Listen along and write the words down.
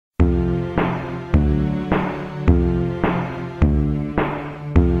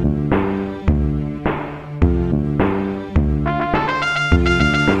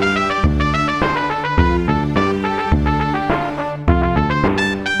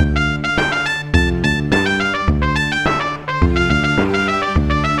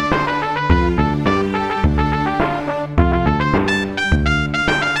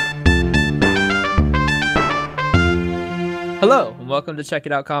welcome to Check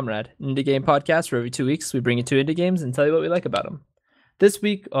It Out, Comrade, an indie game podcast where every 2 weeks we bring you two indie games and tell you what we like about them. This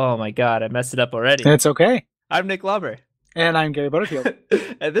week, oh my god, I messed it up already. It's okay. I'm Nick Glauber. And I'm Gary Butterfield.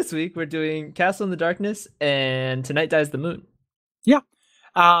 And this week we're doing Castle in the Darkness and Tonight Dies the Moon. Yeah.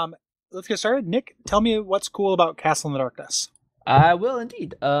 Let's get started. Nick, tell me what's cool about Castle in the Darkness. I will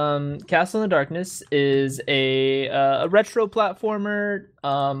indeed. Castle in the Darkness is a retro platformer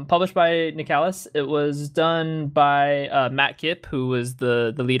published by Nicalis. It was done by Matt Kipp, who was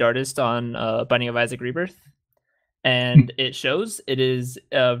the lead artist on Binding of Isaac Rebirth. And it shows. It is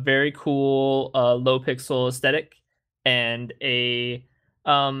a very cool low pixel aesthetic and a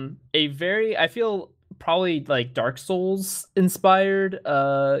very, I feel, probably like Dark Souls inspired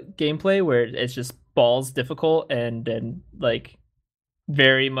gameplay where it's just balls difficult and like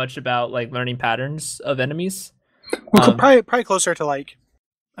very much about like learning patterns of enemies. Well, probably closer to like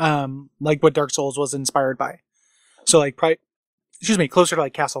what Dark Souls was inspired by. So like closer to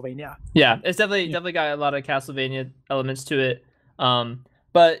like Castlevania. Yeah, it's definitely got a lot of Castlevania elements to it.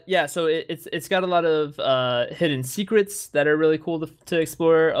 But yeah, so it's got a lot of hidden secrets that are really cool to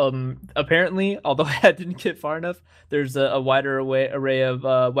explore. Apparently, although I didn't get far enough, there's a wider array of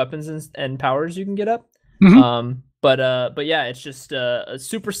weapons and powers you can get up. Mm-hmm. But yeah, it's just a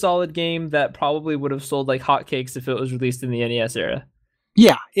super solid game that probably would have sold like hotcakes if it was released in the NES era.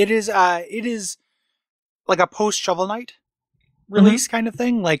 Yeah, it is like a post Shovel Knight release kind of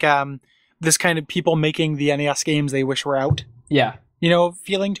thing. Like this kind of people making the NES games they wish were out. Yeah.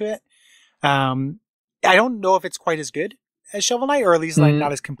 Feeling to it. I don't know if it's quite as good as Shovel Knight, or at least like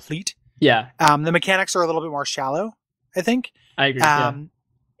not as complete. Yeah. The mechanics are a little bit more shallow, I think. I agree.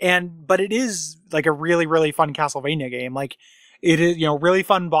 But it is like a really, really fun Castlevania game. Like it is, really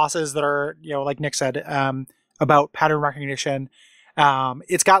fun bosses that are, like Nick said, about pattern recognition.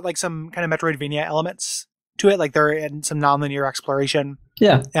 It's got like some kind of Metroidvania elements to it. Like they're in some nonlinear exploration.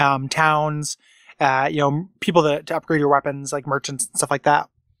 Yeah. Towns. People to upgrade your weapons, like merchants and stuff like that,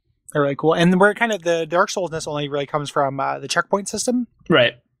 are really cool. And where kind of the Dark Soulsness only really comes from the checkpoint system,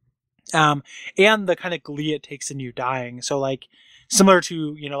 right? And the kind of glee it takes in you dying. So like similar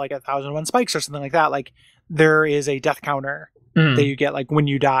to like 1001 Spikes or something like that. Like there is a death counter that you get like when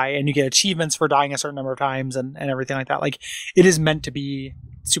you die, and you get achievements for dying a certain number of times and everything like that. Like it is meant to be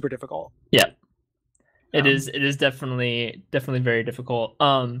super difficult. Yeah, it is. It is definitely very difficult.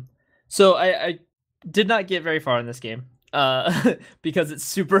 So I did not get very far in this game because it's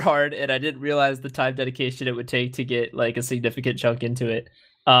super hard, and I didn't realize the time dedication it would take to get like a significant chunk into it.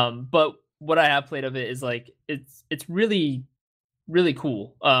 But what I have played of it is like it's really, really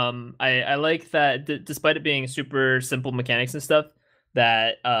cool. I like that despite it being super simple mechanics and stuff,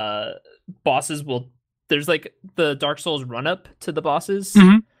 that bosses there's like the Dark Souls run up to the bosses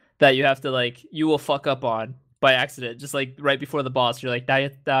that you have to you will fuck up on by accident, just like right before the boss. You're like,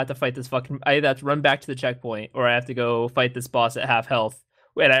 I have to fight this I have to run back to the checkpoint, or I have to go fight this boss at half health.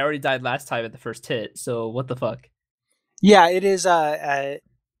 And I already died last time at the first hit, so what the fuck? Yeah, it is.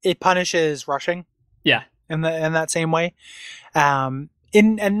 It punishes rushing. Yeah, in that same way, and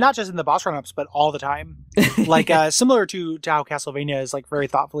not just in the boss run-ups, but all the time. Like similar to how Castlevania is like very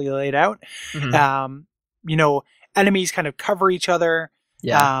thoughtfully laid out. Enemies kind of cover each other.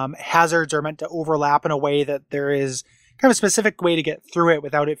 Yeah. Hazards are meant to overlap in a way that there is kind of a specific way to get through it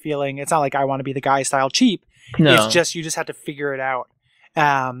without it feeling, it's not like I want to be the guy style cheap. No. It's just, you just have to figure it out.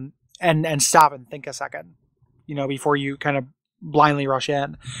 And stop and think a second, before you kind of blindly rush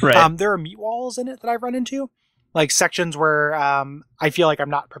in. Right. There are meat walls in it that I've run into, like sections where, I feel like I'm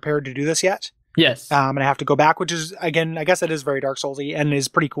not prepared to do this yet. Yes. And I have to go back, which is, again, I guess it is very Dark Soulsy and is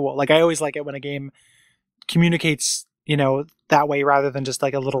pretty cool. Like I always like it when a game communicates, that way rather than just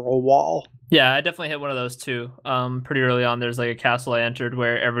like a literal wall. Yeah, I definitely hit one of those too. Pretty early on, there's like a castle I entered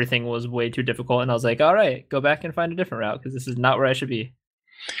where everything was way too difficult, and I was like, all right, go back and find a different route because this is not where I should be.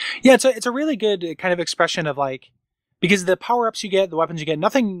 Yeah, it's a really good kind of expression of like, because the power-ups you get, the weapons you get,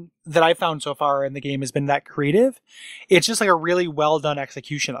 nothing that I've found so far in the game has been that creative. It's just like a really well done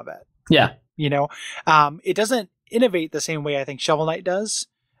execution of it. Yeah. It doesn't innovate the same way I think Shovel Knight does.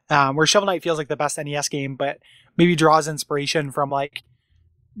 Where Shovel Knight feels like the best NES game, but maybe draws inspiration from like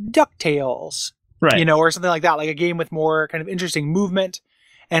DuckTales, right? Or something like that, like a game with more kind of interesting movement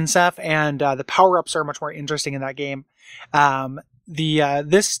and stuff. And the power-ups are much more interesting in that game.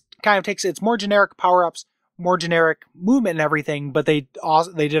 This kind of it's more generic power-ups, more generic movement and everything, but they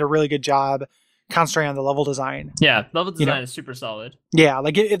did a really good job concentrating on the level design. Yeah, level design is super solid. Yeah,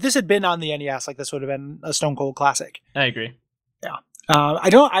 like if this had been on the NES, like this would have been a stone cold classic. I agree. Yeah.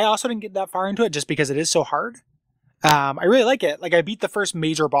 I also didn't get that far into it just because it is so hard. I really like it. Like I beat the first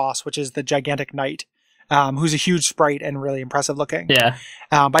major boss, which is the gigantic knight, who's a huge sprite and really impressive looking. Yeah.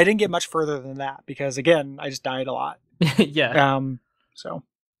 But I didn't get much further than that because, again, I just died a lot. Yeah. So.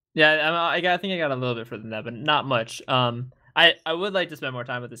 Yeah, I think I got a little bit further than that, but not much. I would like to spend more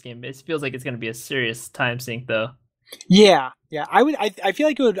time with this game. It feels like it's going to be a serious time sink, though. Yeah. I feel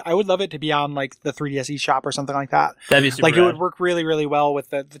like I would love it to be on like the 3DS eShop or something like that. That'd be super like rad. It would work really, really well with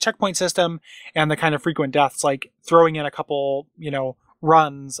the checkpoint system and the kind of frequent deaths. Like throwing in a couple,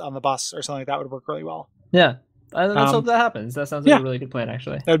 runs on the bus or something like that would work really well. Yeah, let's hope that happens. That sounds like a really good plan,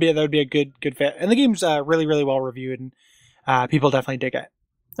 actually. That would be a good fit. And the game's really, really well reviewed, and people definitely dig it.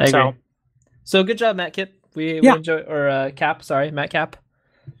 I agree. So good job, Matt Kip. We enjoy, or Cap. Sorry, Matt Cap.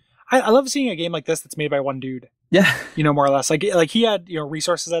 I love seeing a game like this that's made by one dude. Yeah, more or less. Like he had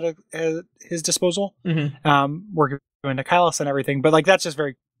resources at his disposal, working into Kylus and everything. But like that's just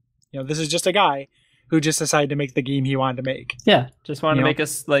very, this is just a guy who just decided to make the game he wanted to make. Yeah, just wanted to make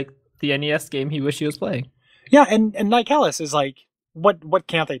us like the NES game he wished he was playing. Yeah, and Night Kylus is like, what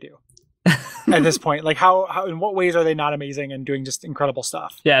can't they do at this point? Like how in what ways are they not amazing and doing just incredible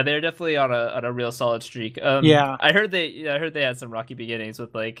stuff? Yeah, they're definitely on a real solid streak. Yeah, I heard they had some rocky beginnings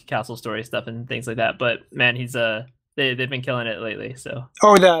with like Castle Story stuff and things like that. But man, he's they've been killing it lately. So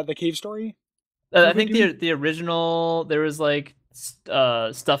the Cave Story. I think the original, there was like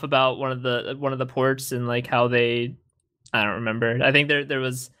stuff about one of the ports and like how they, I don't remember. I think there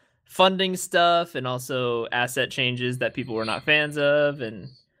was funding stuff and also asset changes that people were not fans of. And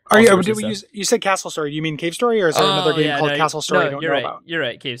you said Castle Story? Do you mean Cave Story, or is there another game called Castle Story? I don't know about? You're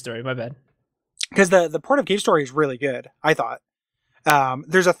right, Cave Story. My bad. Because the port of Cave Story is really good, I thought.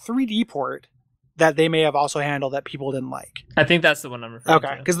 There's a 3D port that they may have also handled that people didn't like. I think that's the one I'm referring to.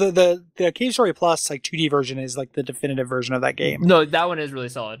 Okay, because the Cave Story Plus like 2D version is like the definitive version of that game. No, that one is really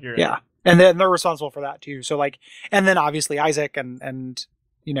solid. You're right. Yeah, and then they're responsible for that too. So like, and then obviously Isaac and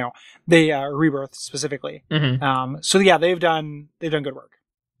they Rebirth specifically. Mm-hmm. So yeah, they've done good work.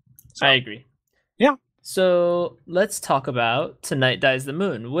 So, I agree. Yeah. So let's talk about Tonight Dies the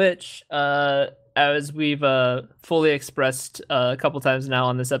Moon, which, as we've fully expressed a couple times now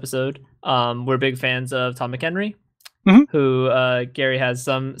on this episode, we're big fans of Tom McHenry, who Gary has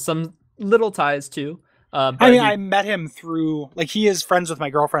some little ties to. I met him through, like, he is friends with my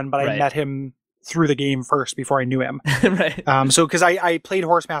girlfriend, but I met him through the game first before I knew him. Right. So because I played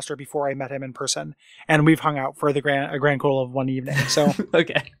Horsemaster before I met him in person, and we've hung out for a grand total of one evening. So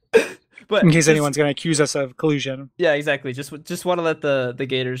okay. But in case anyone's going to accuse us of collusion. Yeah, exactly. Just want to let the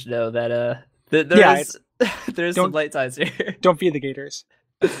Gators know that there's some light ties here. Don't feed the Gators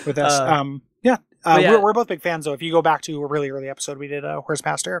with us. We're both big fans though. If you go back to a really early episode, we did a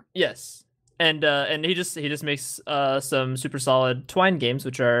Horsemaster. Yes. And he just makes some super solid Twine games,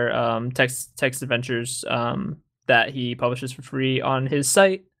 which are text adventures that he publishes for free on his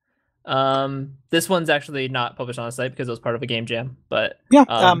site. This one's actually not published on the site because it was part of a game jam, but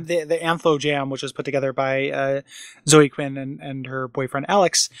the Anthro Jam, which was put together by Zoe Quinn and her boyfriend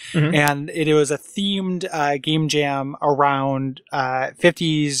Alex, and it was a themed game jam around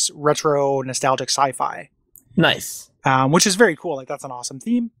 50s retro nostalgic sci-fi. Nice. Which is very cool. Like that's an awesome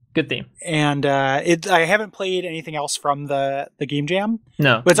theme. Good theme. And I haven't played anything else from the game jam.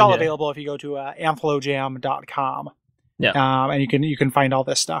 No, but it's all available if you go to anthlojam.com. Yeah. And you can find all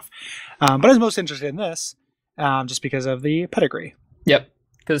this stuff. But I was most interested in this just because of the pedigree. Yep.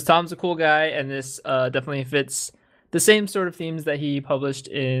 Because Tom's a cool guy, and this definitely fits the same sort of themes that he published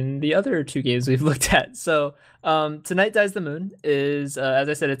in the other two games we've looked at. So Tonight Dies the Moon is, as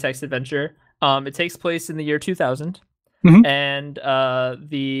I said, a text adventure. It takes place in the year 2000. And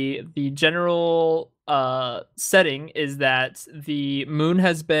the general setting is that the moon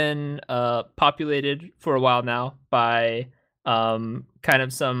has been populated for a while now by kind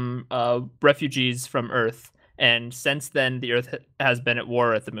of some refugees from Earth, and since then the Earth has been at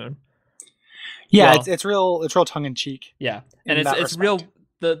war with the moon. Yeah, well, it's real tongue in cheek. Yeah, and it's real.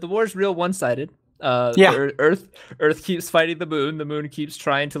 The war's real one-sided. Yeah. Earth keeps fighting the moon. The moon keeps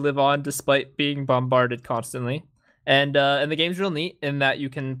trying to live on despite being bombarded constantly. And the game's real neat in that you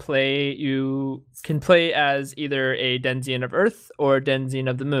can play as either a Denzian of Earth or a Denzian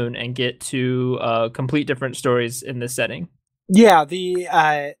of the moon and get to complete different stories in this setting. Yeah,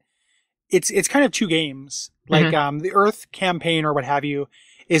 it's kind of two games. Like the Earth campaign or what have you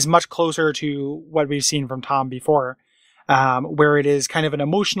is much closer to what we've seen from Tom before, where it is kind of an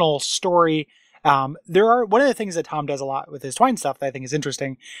emotional story. One of the things that Tom does a lot with his Twine stuff that I think is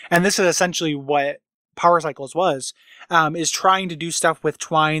interesting, and this is essentially what Power Cycles was, is trying to do stuff with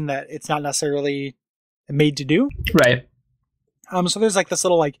Twine that it's not necessarily made to do. Right. So there's like this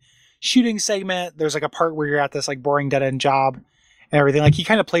little like shooting segment. There's like a part where you're at this like boring dead end job and everything. Like he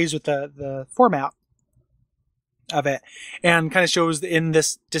kind of plays with the format of it, and kind of shows in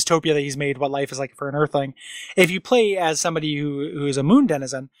this dystopia that he's made what life is like for an Earthling. If you play as somebody who is a moon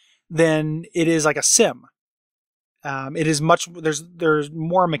denizen, then it is like a sim. It is much, there's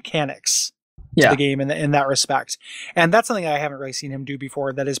more mechanics to the game in that respect. And that's something I haven't really seen him do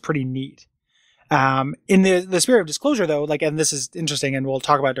before that is pretty neat. In the spirit of disclosure, though, like, and this is interesting, and we'll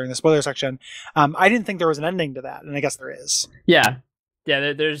talk about it during the spoiler section. I didn't think there was an ending to that, and I guess there is. Yeah.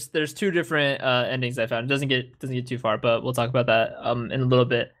 There's two different endings I found. It doesn't get too far, but we'll talk about that in a little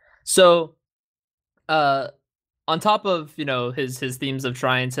bit. So, on top of his themes of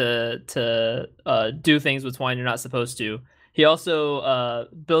trying to do things with twine you're not supposed to, he also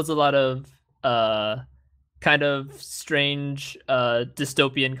builds a lot of kind of strange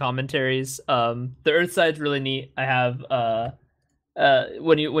dystopian commentaries. The Earth side's really neat. I have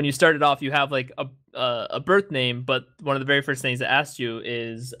when you started off, you have like a birth name, but one of the very first things it asks you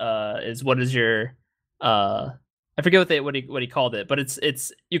is what is your I forget what he called it, but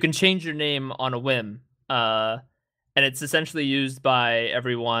it's you can change your name on a whim. And it's essentially used by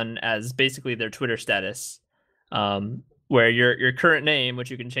everyone as basically their Twitter status. Where your current name,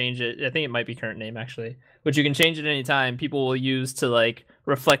 which you can change it, I think it might be current name actually, which you can change at any time, people will use to like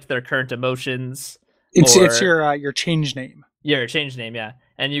reflect their current emotions. It's your change name. Yeah, your change name, yeah.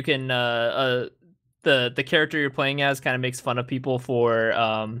 And you can the character you're playing as kind of makes fun of people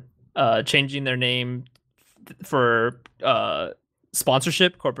for changing their name for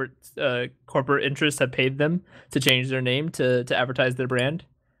sponsorship. Corporate interests have paid them to change their name to advertise their brand.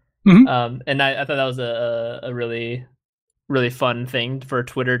 Mm-hmm. And I thought that was a really fun thing for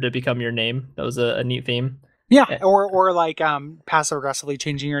Twitter to become your name. That was a neat theme. Yeah, or like passive aggressively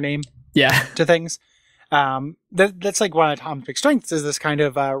changing your name. Yeah, to things. That's like one of Tom's big strengths is this kind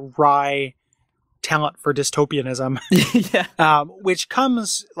of wry talent for dystopianism. Yeah. Which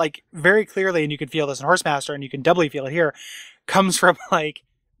comes like very clearly, and you can feel this in Horsemaster, and you can doubly feel it here, comes from like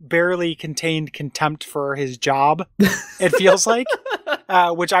barely contained contempt for his job. It feels like,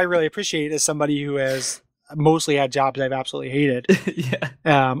 which I really appreciate as somebody who has mostly had jobs I've absolutely hated. Yeah.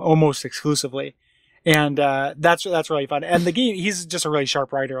 Almost exclusively. And that's really fun. And the game, he's just a really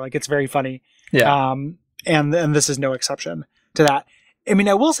sharp writer. Like, it's very funny. Yeah. And this is no exception to that. I mean,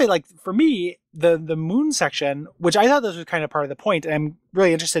 I will say, like, for me, the moon section, which I thought this was kind of part of the point, and I'm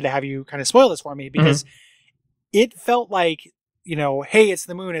really interested to have you kind of spoil this for me, because it felt like, hey, it's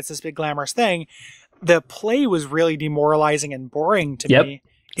the moon, it's this big glamorous thing. The play was really demoralizing and boring to me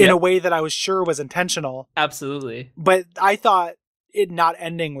in a way that I was sure was intentional. Absolutely. But I thought it not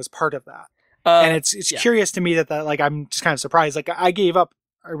ending was part of that. And it's curious to me that like, I'm just kind of surprised. Like, I gave up,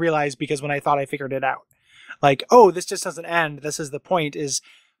 I realized, because when I thought I figured it out, like, oh, this just doesn't end. This is the point, is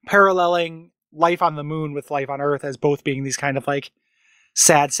paralleling life on the moon with life on Earth as both being these kind of like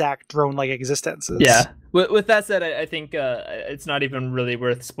sad sack drone-like existences. Yeah. With that said, I think it's not even really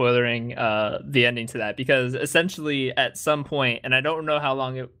worth spoiling the ending to that, because essentially at some point, and I don't know how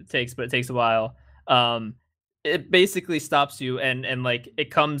long it takes, but it takes a while, it basically stops you, and like it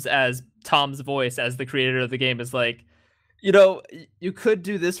comes as Tom's voice as the creator of the game is like, you could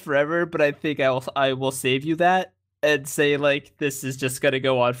do this forever, but I think I will save you that and say like this is just gonna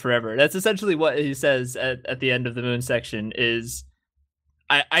go on forever. That's essentially what he says at the end of the moon section is,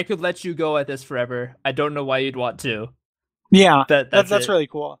 I could let you go at this forever. I don't know why you'd want to. Yeah, that's really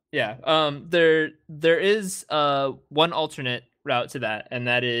cool. Yeah. There is one alternate route to that, and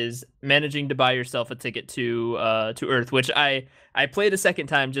that is managing to buy yourself a ticket to Earth, which I played a second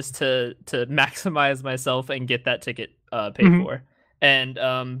time just to maximize myself and get that ticket paid for. And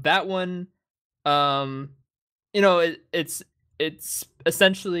that one, it's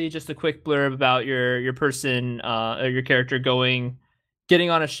essentially just a quick blurb about your person or your character getting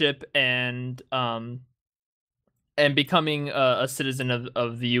on a ship and becoming a citizen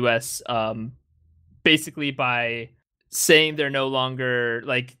of the US, basically by saying they're no longer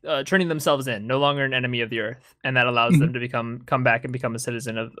like turning themselves in, no longer an enemy of the Earth, and that allows them to come back and become a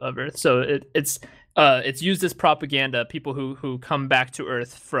citizen of Earth. So it's used as propaganda. People who come back to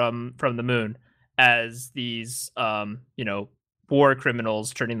Earth from the moon as these war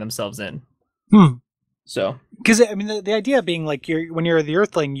criminals turning themselves in. So, because I mean, the idea being like when you're the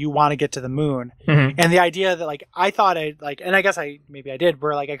Earthling, you want to get to the moon, and the idea that like I thought and I guess I did,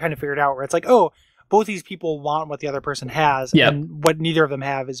 where like I kind of figured out where it's like, oh, both these people want what the other person has, and what neither of them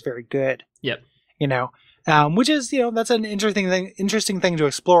have is very good. Yep. Which is that's an interesting thing to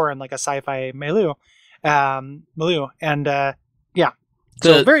explore in like a sci-fi milieu, and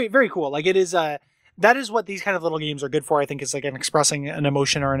so very very cool. Like it is that is what these kind of little games are good for. I think is like expressing an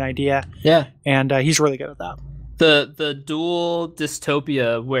emotion or an idea. Yeah. And he's really good at that. The dual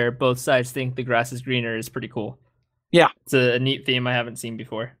dystopia where both sides think the grass is greener is pretty cool. Yeah. It's a neat theme I haven't seen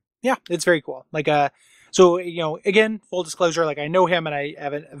before. Yeah, it's very cool. Like, so, again, full disclosure, like I know him and I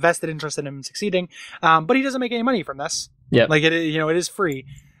have a vested interest in him succeeding, but he doesn't make any money from this. Yeah. Like it is free.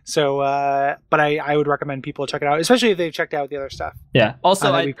 So, but I would recommend people check it out, especially if they've checked out the other stuff. Yeah.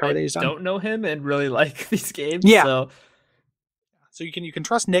 Also, I don't know him and really like these games. Yeah. So you can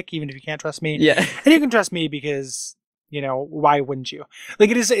trust Nick even if you can't trust me. Yeah. And you can trust me because, why wouldn't you? Like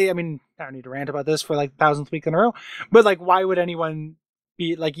it is, I mean, I don't need to rant about this for like 1,000th week in a row, but like, why would anyone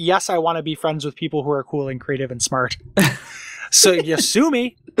be like, yes, I want to be friends with people who are cool and creative and smart. So you sue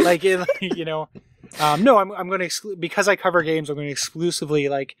me, like, no, I'm going to, because I cover games, I'm going to exclusively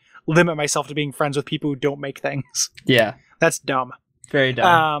like limit myself to being friends with people who don't make things. Yeah. That's dumb. Very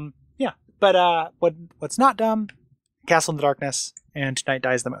dumb. Yeah. But, what's not dumb, Castle in the Darkness and Tonight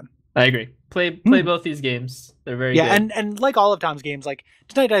Dies the Moon. I agree. Play both these games. They're very good. Yeah, and like all of Tom's games, like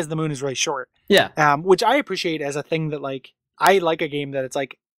Tonight Dies the Moon is really short. Yeah. Which I appreciate as a thing that like I like a game that it's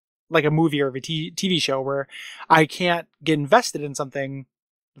like a movie or a TV show where I can't get invested in something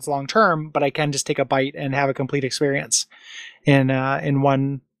that's long term, but I can just take a bite and have a complete experience in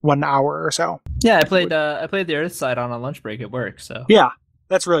 1 hour or so. Yeah, I played the Earth Side on a lunch break at work. So yeah,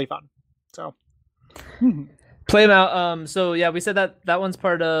 that's really fun. So. Play them out. So yeah, we said that one's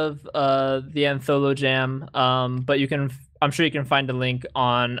part of the Antholo Jam. But I'm sure you can find a link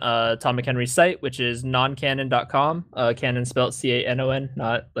on Tom McHenry's site, which is noncanon.com. Canon spelled CANON,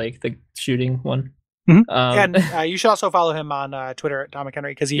 not like the shooting one. Mm-hmm. And you should also follow him on Twitter at Tom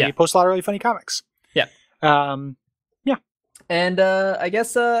McHenry because he posts a lot of really funny comics. Yeah. Yeah. And I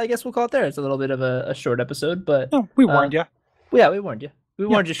guess we'll call it there. It's a little bit of a short episode, but no, we warned you. Yeah, we warned you. We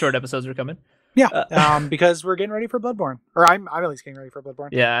warned you. Short episodes are coming. Yeah, because we're getting ready for Bloodborne, or I'm at least getting ready for Bloodborne.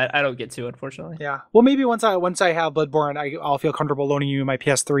 Yeah, I don't get to, unfortunately. Yeah, well, maybe once I have Bloodborne, I'll feel comfortable loaning you my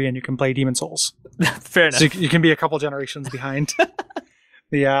PS3, and you can play Demon Souls. Fair enough. So you can be a couple generations behind.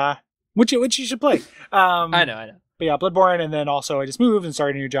 Which you should play. I know. But yeah, Bloodborne, and then also I just moved and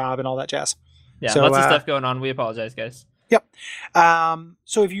started a new job and all that jazz. Yeah, so, lots of stuff going on. We apologize, guys. Yep.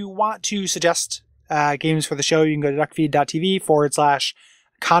 So if you want to suggest games for the show, you can go to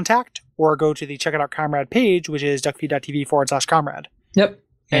Duckfeed.tv/contact. Or go to the Check It Out Comrade page, which is duckfeed.tv/comrade. Yep.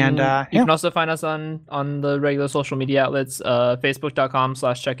 And you can also find us on the regular social media outlets,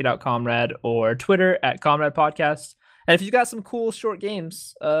 facebook.com/checkitoutcomrade or Twitter @Comrade Podcast. And if you've got some cool short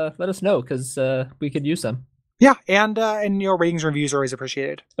games, let us know because we could use them. Yeah, and your ratings and reviews are always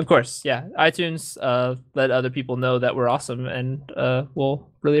appreciated. Of course, yeah. iTunes, let other people know that we're awesome, and we'll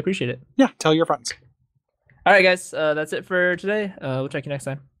really appreciate it. Yeah, tell your friends. All right, guys, that's it for today. We'll check you next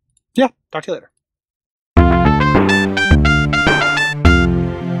time. Yeah, talk to you later.